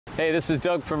Hey, this is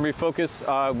Doug from Refocus.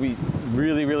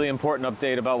 Really important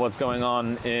update about what's going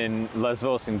on in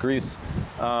Lesvos in Greece.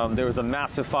 There was a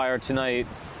massive fire tonight.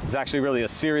 There's actually really a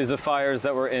series of fires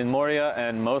that were in Moria,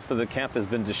 and most of the camp has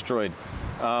been destroyed.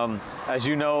 As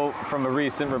you know from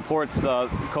recent reports,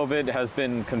 COVID has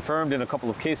been confirmed in a couple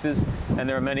of cases, and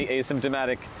there are many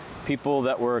asymptomatic people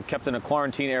that were kept in a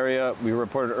quarantine area. We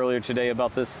reported earlier today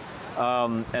about this.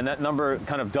 And that number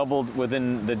kind of doubled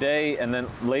within the day, and then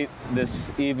late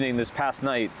this evening, this past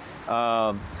night,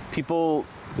 people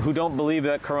who don't believe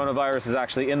that coronavirus is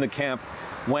actually in the camp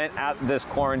went at this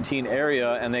quarantine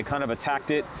area and they kind of attacked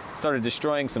it, started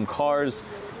destroying some cars,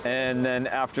 and then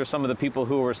after some of the people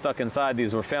who were stuck inside,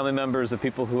 these were family members of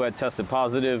people who had tested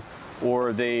positive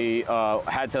or they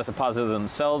had tested positive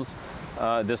themselves.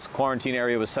 This quarantine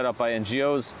area was set up by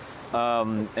NGOs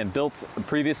and built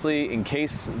previously in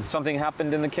case something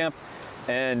happened in the camp,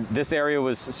 and this area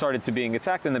was started to being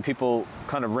attacked, and then people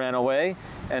kind of ran away,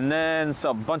 and then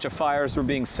a bunch of fires were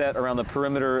being set around the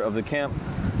perimeter of the camp.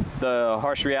 The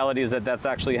harsh reality is that that's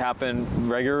actually happened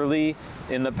regularly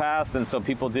in the past, and so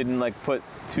people didn't put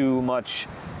too much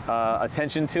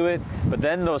attention to it, but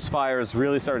then those fires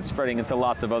really started spreading into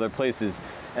lots of other places,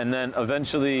 and then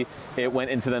eventually it went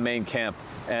into the main camp.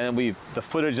 And the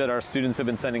footage that our students have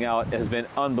been sending out has been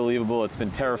unbelievable. It's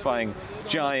been terrifying.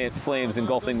 Giant flames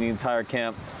engulfing the entire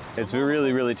camp. It's been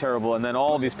really terrible. And then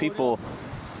all these people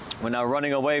were now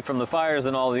running away from the fires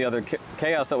and all the other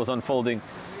chaos that was unfolding.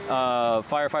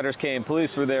 Firefighters came,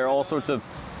 police were there, all sorts of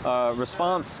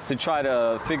response to try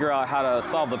to figure out how to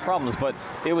solve the problems. But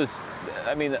it was,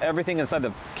 I mean, everything inside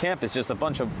the camp is just a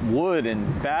bunch of wood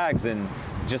and bags and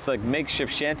just like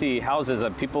makeshift shanty houses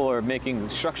that people are making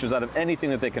structures out of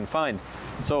anything that they can find.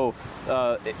 So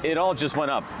it all just went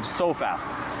up so fast.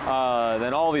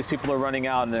 Then all these people are running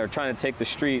out and they're trying to take the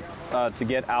street to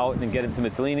get out and get into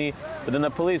Mytilene, but then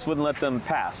the police wouldn't let them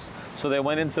pass. So they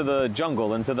went into the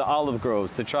jungle, into the olive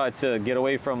groves to try to get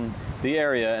away from the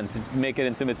area and to make it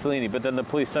into Mytilene, but then the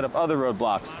police set up other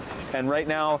roadblocks. And right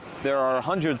now there are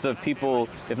hundreds of people,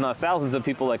 if not thousands of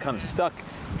people, that kind of stuck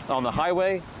on the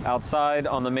highway outside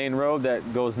on the main road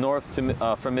that goes north to,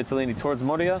 from Mytilene towards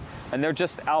Moria, and they're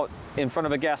just out in front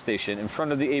of a gas station, in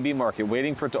front of the AB market,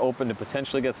 waiting for it to open to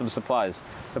potentially get some supplies.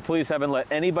 The police haven't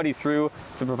let anybody through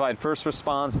to provide first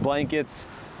response, blankets.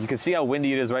 You can see how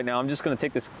windy it is right now. I'm just going to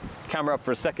take this camera up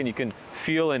for a second. You can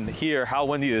feel and hear how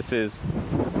windy this is.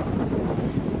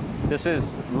 This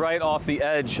is right off the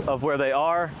edge of where they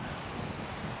are,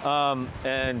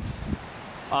 and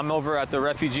I'm over at the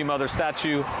Refugee Mother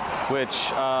statue,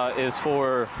 which is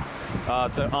for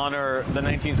to honor the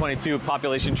 1922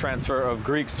 population transfer of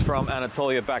Greeks from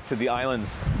Anatolia back to the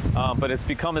islands. But it's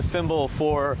become a symbol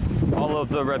for all of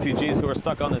the refugees who are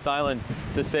stuck on this island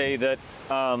to say that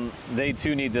they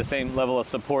too need the same level of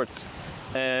supports.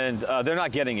 And they're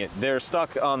not getting it. They're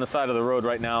stuck on the side of the road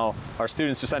right now. Our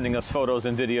students are sending us photos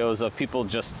and videos of people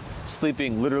just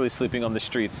sleeping, literally sleeping on the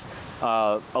streets.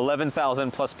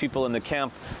 11,000 plus people in the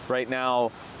camp right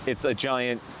now. It's a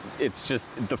giant, it's just,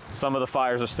 some of the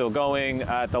fires are still going.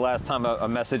 At the last time a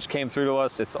message came through to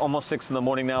us, it's almost 6 in the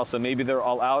morning now, so maybe they're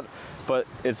all out, but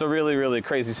it's a really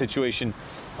crazy situation.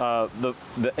 The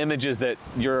images that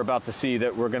you're about to see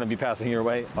that we're gonna be passing your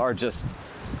way are just,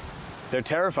 they're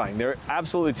terrifying. They're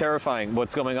absolutely terrifying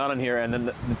what's going on in here. And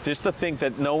then just to think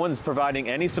that no one's providing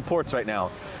any supports right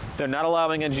now. They're not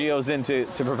allowing NGOs in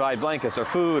to provide blankets or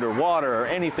food or water or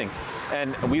anything.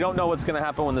 And we don't know what's going to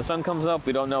happen when the sun comes up.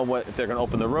 We don't know if they're going to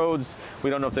open the roads. We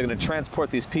don't know if they're going to transport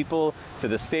these people to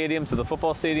the stadium, to the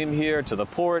football stadium here, to the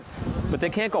port. But they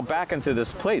can't go back into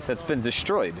this place that's been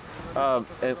destroyed.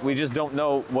 We just don't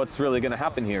know what's really going to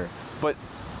happen here. But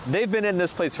they've been in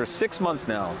this place for 6 months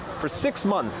now. For 6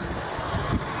 months,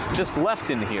 just left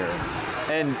in here.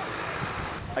 And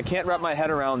I can't wrap my head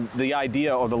around the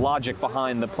idea or the logic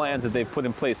behind the plans that they've put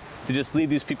in place to just leave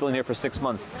these people in here for 6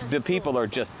 months. The people are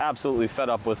just absolutely fed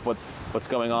up with what's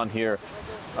going on here.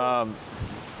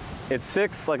 It's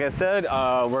 6, like I said.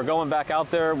 We're going back out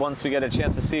there once we get a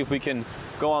chance to see if we can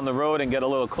go on the road and get a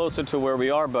little closer to where we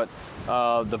are, but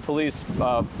the police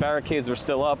barricades are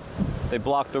still up. They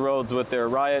blocked the roads with their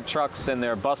riot trucks and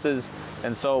their buses,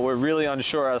 and so we're really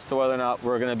unsure as to whether or not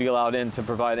we're going to be allowed in to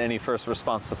provide any first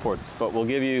response supports. But we'll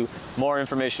give you more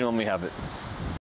information when we have it.